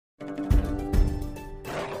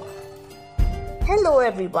Hello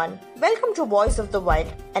everyone, welcome to Voice of the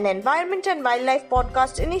Wild, an environment and wildlife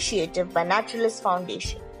podcast initiative by Naturalist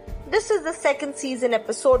Foundation. This is the second season,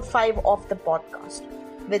 episode 5 of the podcast.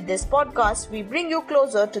 With this podcast, we bring you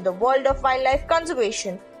closer to the world of wildlife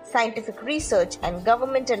conservation, scientific research and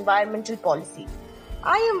government environmental policy.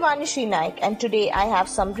 I am Vanishree Naik and today I have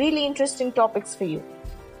some really interesting topics for you.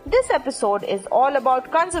 This episode is all about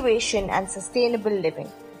conservation and sustainable living.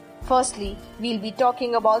 Firstly, we'll be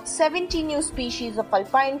talking about 70 new species of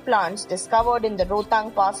alpine plants discovered in the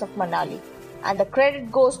Rohtang Pass of Manali. And the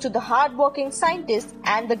credit goes to the hard-working scientists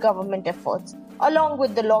and the government efforts, along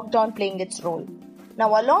with the lockdown playing its role.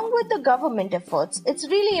 Now, along with the government efforts, it's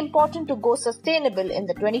really important to go sustainable in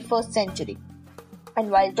the 21st century.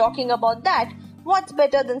 And while talking about that, what's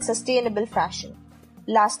better than sustainable fashion?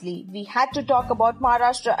 Lastly, we had to talk about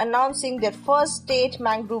Maharashtra announcing their first state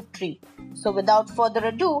mangrove tree. So without further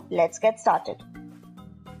ado, let's get started.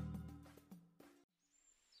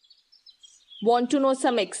 Want to know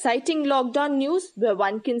some exciting lockdown news where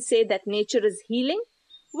one can say that nature is healing?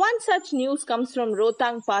 One such news comes from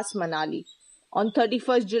Rohtang Pass, Manali. On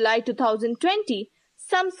 31st July 2020,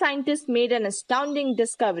 some scientists made an astounding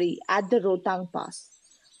discovery at the Rohtang Pass.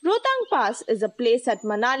 Rohtang Pass is a place at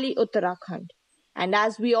Manali, Uttarakhand. And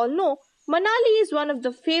as we all know, Manali is one of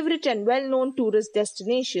the favorite and well-known tourist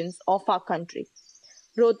destinations of our country.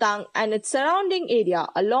 Rohtang and its surrounding area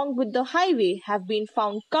along with the highway have been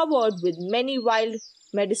found covered with many wild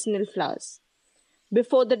medicinal flowers.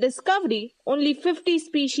 Before the discovery, only 50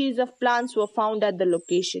 species of plants were found at the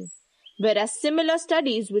location, whereas similar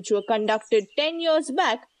studies which were conducted 10 years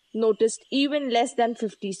back noticed even less than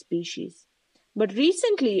 50 species. But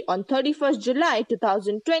recently, on 31st July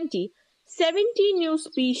 2020, 70 new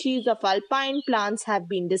species of alpine plants have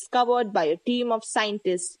been discovered by a team of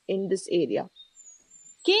scientists in this area.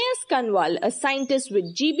 K.S. Kanwal, a scientist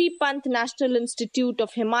with G.B. Pant National Institute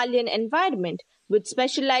of Himalayan Environment, which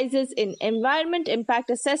specializes in environment impact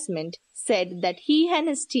assessment, said that he and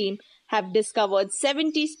his team have discovered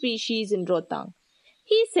 70 species in Rohtang.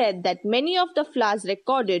 He said that many of the flowers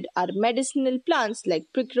recorded are medicinal plants like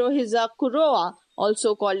Picrohiza kuroa,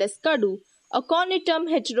 also called as kadu, Aconitum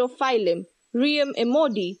heterophyllum, Rheum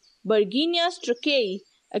emodi, Bergenia strachei,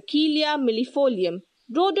 Achillea millifolium,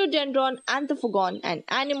 Rhododendron anthophagone and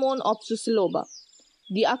Anemone obtusaloba.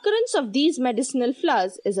 The occurrence of these medicinal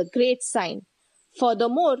flowers is a great sign.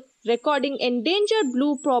 Furthermore, recording endangered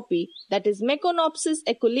blue poppy, that is Meconopsis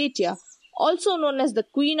ecolatia, also known as the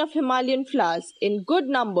queen of Himalayan flowers, in good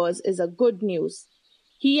numbers is a good news.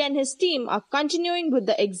 He and his team are continuing with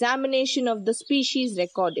the examination of the species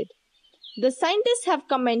recorded. The scientists have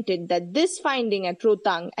commented that this finding at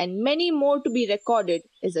Rohtang and many more to be recorded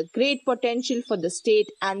is a great potential for the state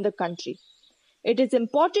and the country. It is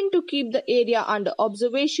important to keep the area under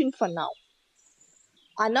observation for now.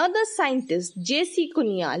 Another scientist, J.C.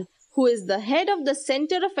 Kunyal, who is the head of the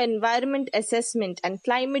Center of Environment Assessment and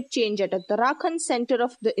Climate Change at Uttarakhand Center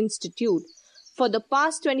of the Institute, for the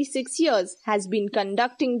past 26 years has been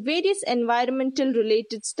conducting various environmental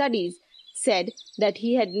related studies, said that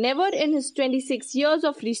he had never in his 26 years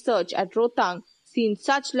of research at Rohtang seen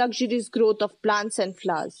such luxurious growth of plants and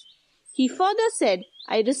flowers. He further said,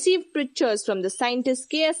 I received pictures from the scientist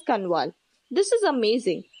K.S. Kanwal. This is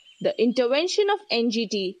amazing. The intervention of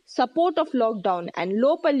NGT, support of lockdown and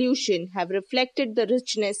low pollution have reflected the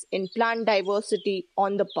richness in plant diversity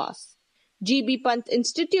on the pass. G.B. Pant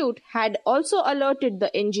Institute had also alerted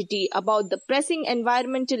the NGT about the pressing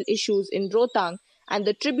environmental issues in Rohtang, and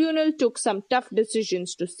the tribunal took some tough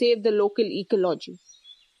decisions to save the local ecology.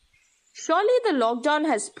 Surely the lockdown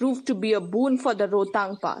has proved to be a boon for the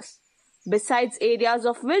Rohtang Pass. Besides areas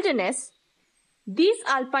of wilderness, these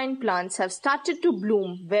alpine plants have started to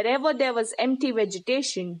bloom wherever there was empty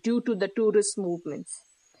vegetation due to the tourist movements.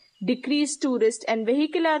 Decreased tourist and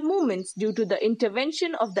vehicular movements due to the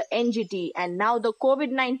intervention of the NGT and now the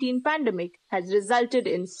COVID-19 pandemic has resulted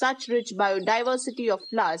in such rich biodiversity of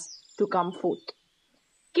flowers to come forth.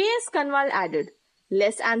 K.S. Kanwal added,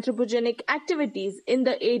 less anthropogenic activities in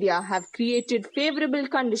the area have created favorable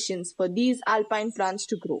conditions for these alpine plants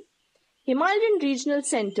to grow. Himalayan Regional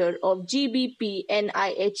Center of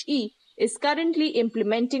GBPNIHE is currently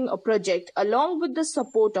implementing a project along with the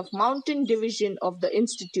support of Mountain Division of the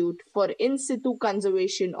Institute for in situ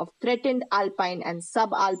conservation of threatened alpine and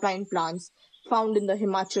subalpine plants found in the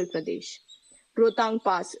Himachal Pradesh. Rohtang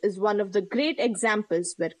Pass is one of the great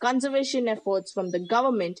examples where conservation efforts from the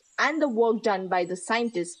government and the work done by the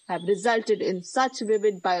scientists have resulted in such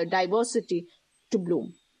vivid biodiversity to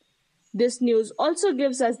bloom. This news also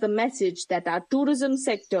gives us the message that our tourism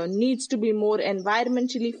sector needs to be more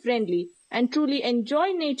environmentally friendly and truly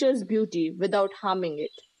enjoy nature's beauty without harming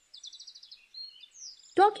it.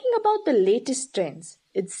 Talking about the latest trends,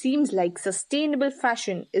 it seems like sustainable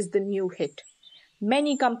fashion is the new hit.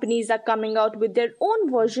 Many companies are coming out with their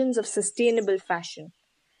own versions of sustainable fashion.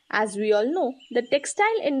 As we all know, the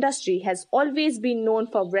textile industry has always been known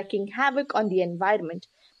for wreaking havoc on the environment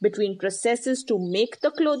between processes to make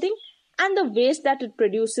the clothing and the waste that it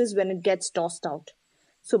produces when it gets tossed out.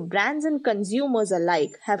 So, brands and consumers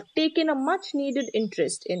alike have taken a much needed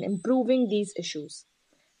interest in improving these issues.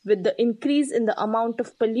 With the increase in the amount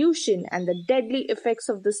of pollution and the deadly effects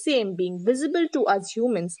of the same being visible to us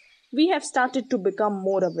humans, we have started to become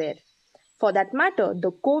more aware. For that matter,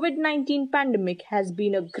 the COVID 19 pandemic has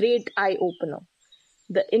been a great eye opener.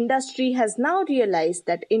 The industry has now realized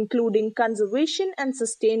that including conservation and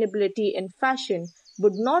sustainability in fashion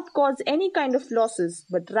would not cause any kind of losses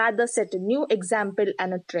but rather set a new example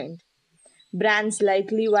and a trend. Brands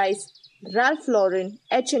like Levi's, Ralph Lauren,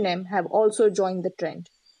 H&M have also joined the trend.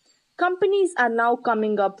 Companies are now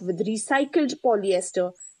coming up with recycled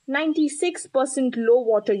polyester, 96% low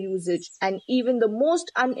water usage, and even the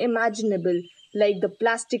most unimaginable like the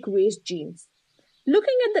plastic waste jeans.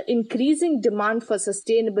 Looking at the increasing demand for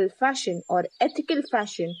sustainable fashion or ethical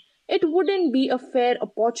fashion, it wouldn't be a fair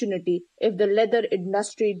opportunity if the leather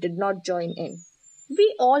industry did not join in.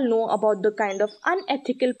 We all know about the kind of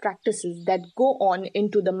unethical practices that go on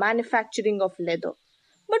into the manufacturing of leather.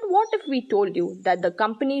 But what if we told you that the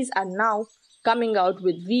companies are now coming out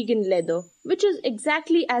with vegan leather, which is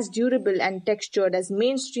exactly as durable and textured as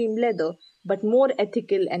mainstream leather, but more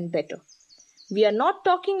ethical and better? We are not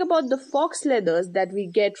talking about the fox leathers that we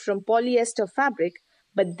get from polyester fabric,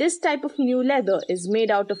 but this type of new leather is made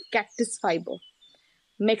out of cactus fiber.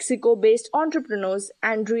 Mexico-based entrepreneurs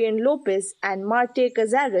Adrian Lopez and Marte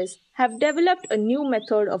Cazares have developed a new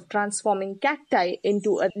method of transforming cacti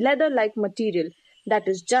into a leather-like material that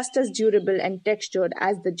is just as durable and textured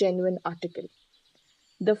as the genuine article.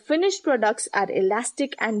 The finished products are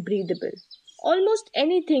elastic and breathable. Almost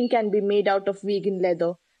anything can be made out of vegan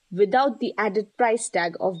leather without the added price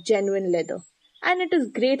tag of genuine leather, and it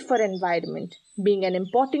is great for environment, being an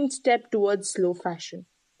important step towards slow fashion.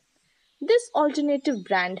 This alternative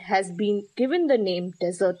brand has been given the name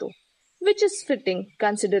Deserto, which is fitting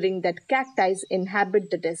considering that cacti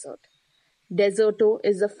inhabit the desert. Deserto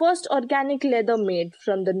is the first organic leather made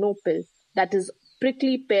from the nopal, that is,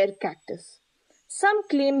 prickly pear cactus. Some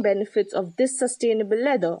claim benefits of this sustainable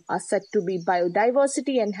leather are said to be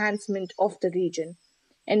biodiversity enhancement of the region,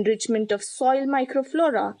 enrichment of soil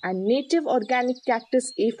microflora, and native organic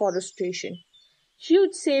cactus afforestation.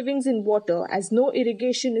 Huge savings in water as no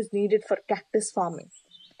irrigation is needed for cactus farming.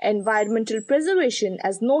 Environmental preservation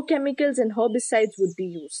as no chemicals and herbicides would be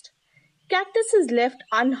used. Cactus is left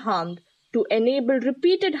unharmed to enable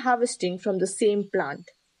repeated harvesting from the same plant.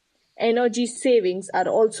 Energy savings are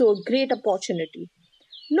also a great opportunity.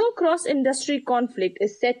 No cross-industry conflict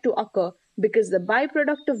is said to occur because the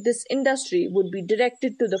byproduct of this industry would be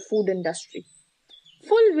directed to the food industry.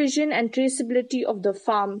 Full vision and traceability of the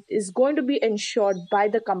farm is going to be ensured by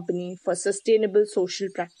the company for sustainable social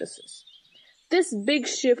practices. This big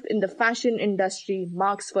shift in the fashion industry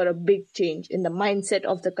marks for a big change in the mindset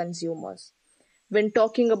of the consumers. When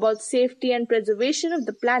talking about safety and preservation of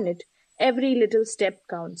the planet, every little step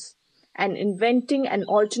counts. And inventing an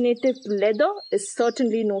alternative to leather is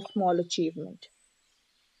certainly no small achievement.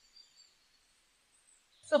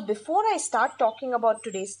 So, before I start talking about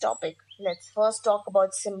today's topic, let's first talk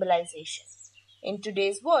about symbolization. In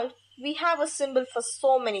today's world, we have a symbol for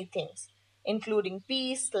so many things, including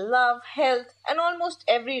peace, love, health, and almost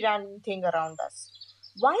every random thing around us.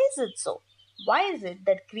 Why is it so? Why is it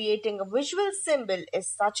that creating a visual symbol is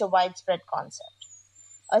such a widespread concept?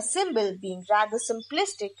 A symbol, being rather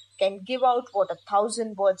simplistic, can give out what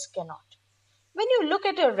 1,000 words cannot. When you look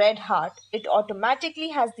at a red heart, it automatically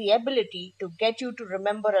has the ability to get you to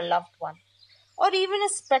remember a loved one. Or even a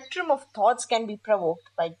spectrum of thoughts can be provoked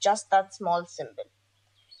by just that small symbol.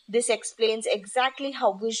 This explains exactly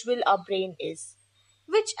how visual our brain is,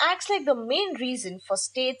 which acts like the main reason for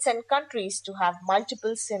states and countries to have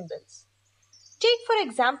multiple symbols. Take, for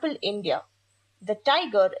example, India. The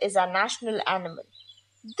tiger is our national animal.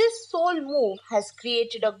 This sole move has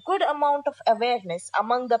created a good amount of awareness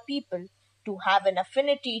among the people to have an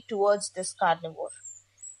affinity towards this carnivore.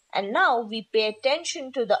 And now we pay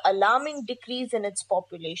attention to the alarming decrease in its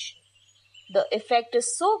population. The effect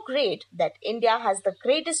is so great that India has the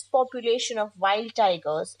greatest population of wild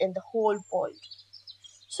tigers in the whole world.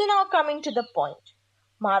 So now coming to the point.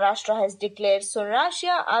 Maharashtra has declared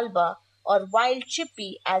Sonratia alba or wild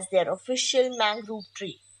chippy as their official mangrove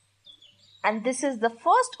tree. And this is the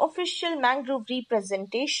first official mangrove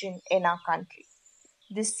representation in our country.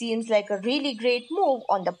 This seems like a really great move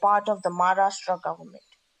on the part of the Maharashtra government.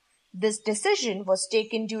 This decision was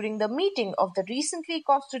taken during the meeting of the recently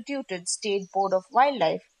constituted State Board of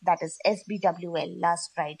Wildlife, that is SBWL,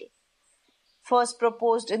 last Friday. First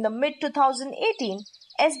proposed in the mid-2018,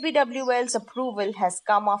 SBWL's approval has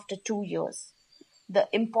come after 2 years. The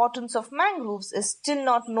importance of mangroves is still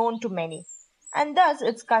not known to many, and thus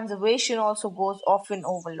its conservation also goes often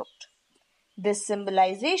overlooked. This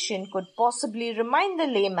symbolization could possibly remind the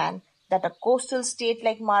layman that a coastal state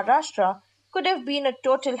like Maharashtra could have been a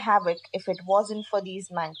total havoc if it wasn't for these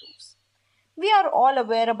mangroves. We are all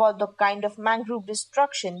aware about the kind of mangrove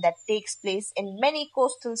destruction that takes place in many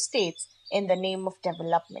coastal states in the name of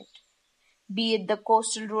development. Be it the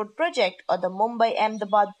Coastal Road Project or the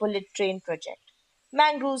Mumbai-Ahmedabad Bullet Train Project,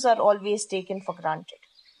 mangroves are always taken for granted.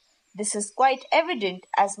 This is quite evident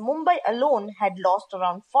as Mumbai alone had lost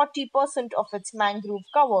around 40% of its mangrove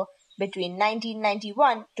cover between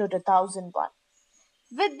 1991 to 2001.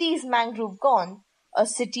 With these mangrove gone, a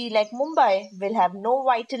city like Mumbai will have no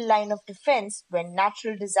vital line of defense when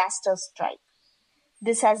natural disasters strike.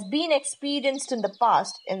 This has been experienced in the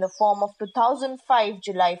past in the form of 2005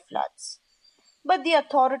 July floods. But the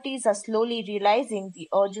authorities are slowly realizing the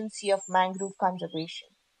urgency of mangrove conservation.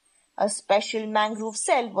 A special mangrove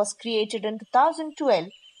cell was created in 2012,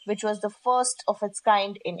 which was the first of its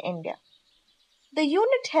kind in India. The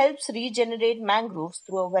unit helps regenerate mangroves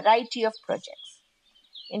through a variety of projects.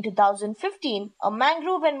 In 2015, a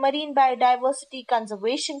Mangrove and Marine Biodiversity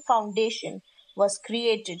Conservation Foundation was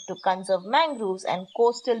created to conserve mangroves and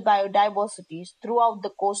coastal biodiversities throughout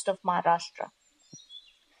the coast of Maharashtra.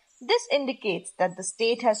 This indicates that the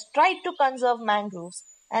state has tried to conserve mangroves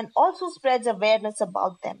and also spreads awareness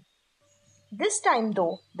about them. This time,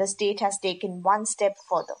 though, the state has taken one step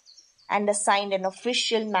further and assigned an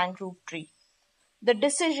official mangrove tree. The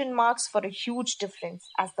decision marks for a huge difference,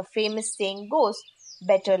 as the famous saying goes,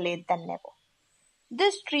 better late than never.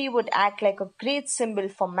 This tree would act like a great symbol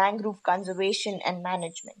for mangrove conservation and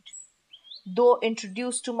management. Though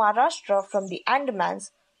introduced to Maharashtra from the Andamans,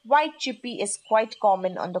 white chippy is quite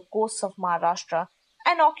common on the coasts of Maharashtra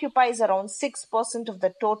and occupies around 6% of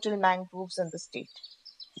the total mangroves in the state.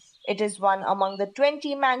 It is one among the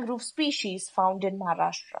 20 mangrove species found in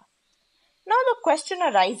Maharashtra. Now the question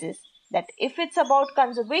arises that if it's about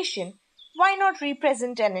conservation, why not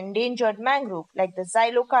represent an endangered mangrove like the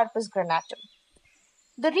Xylocarpus granatum?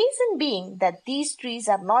 The reason being that these trees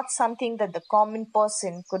are not something that the common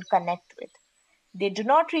person could connect with. They do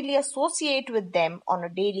not really associate with them on a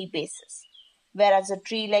daily basis, whereas a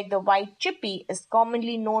tree like the white chippy is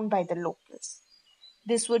commonly known by the locals.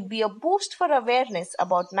 This would be a boost for awareness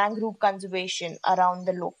about mangrove conservation around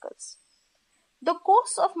the locals. The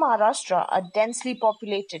coasts of Maharashtra are densely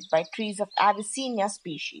populated by trees of Avicennia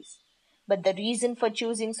species, but the reason for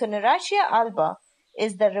choosing Sonratia alba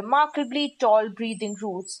is the remarkably tall breathing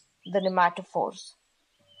roots, the nematophores.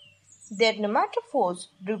 Their nematophores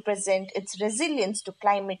represent its resilience to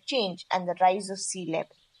climate change and the rise of sea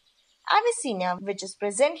level. Avicennia, which is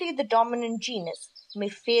presently the dominant genus, may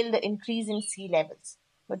fail the increase in sea levels,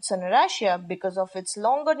 but Sonratia, because of its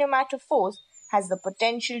longer nematophores, has the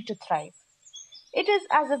potential to thrive. It is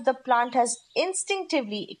as if the plant has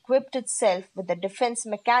instinctively equipped itself with a defense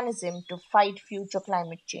mechanism to fight future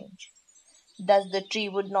climate change. Thus, the tree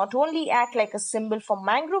would not only act like a symbol for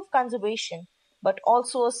mangrove conservation, but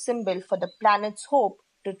also a symbol for the planet's hope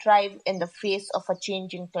to thrive in the face of a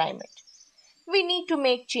changing climate. We need to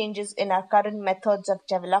make changes in our current methods of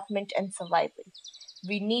development and survival.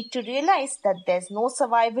 We need to realize that there's no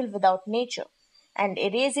survival without nature, and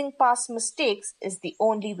erasing past mistakes is the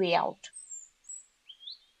only way out.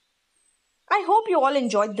 I hope you all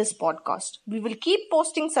enjoyed this podcast. We will keep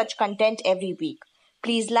posting such content every week.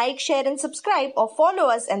 Please like, share, and subscribe or follow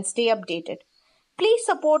us and stay updated. Please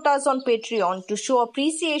support us on Patreon to show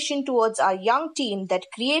appreciation towards our young team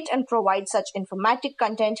that create and provide such informative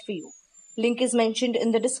content for you. Link is mentioned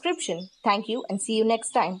in the description. Thank you and see you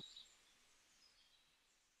next time.